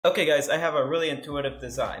Okay guys, I have a really intuitive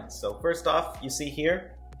design. So first off, you see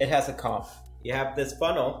here, it has a comp. You have this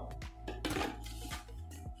funnel,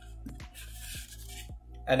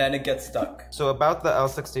 and then it gets stuck. So about the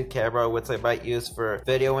L60 camera, which I might use for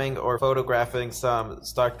videoing or photographing some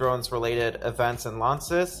stock drones related events and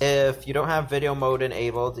launches, if you don't have video mode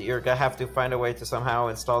enabled, you're gonna have to find a way to somehow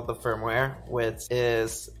install the firmware, which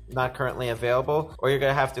is not currently available, or you're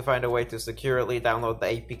gonna have to find a way to securely download the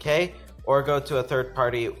APK, or go to a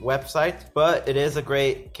third-party website. But it is a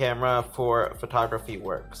great camera for photography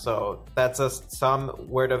work, so that's just some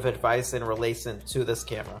word of advice in relation to this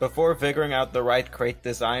camera. Before figuring out the right crate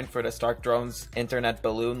design for the Stark Drones internet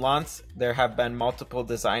balloon launch, there have been multiple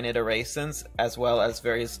design iterations as well as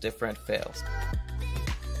various different fails.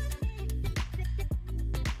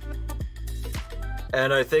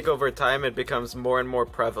 And I think over time it becomes more and more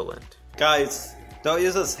prevalent. Guys, don't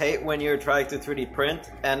use this hate when you're trying to 3D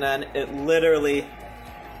print and then it literally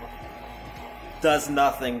does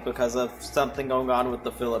nothing because of something going on with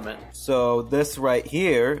the filament. So this right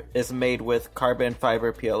here is made with Carbon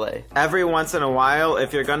Fiber PLA. Every once in a while,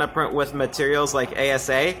 if you're gonna print with materials like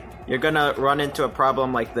ASA, you're gonna run into a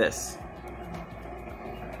problem like this.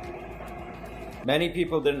 Many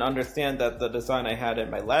people didn't understand that the design I had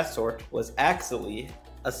in my last sort was actually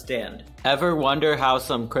a stand. Ever wonder how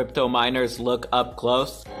some crypto miners look up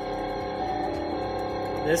close?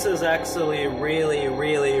 This is actually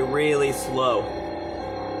really slow.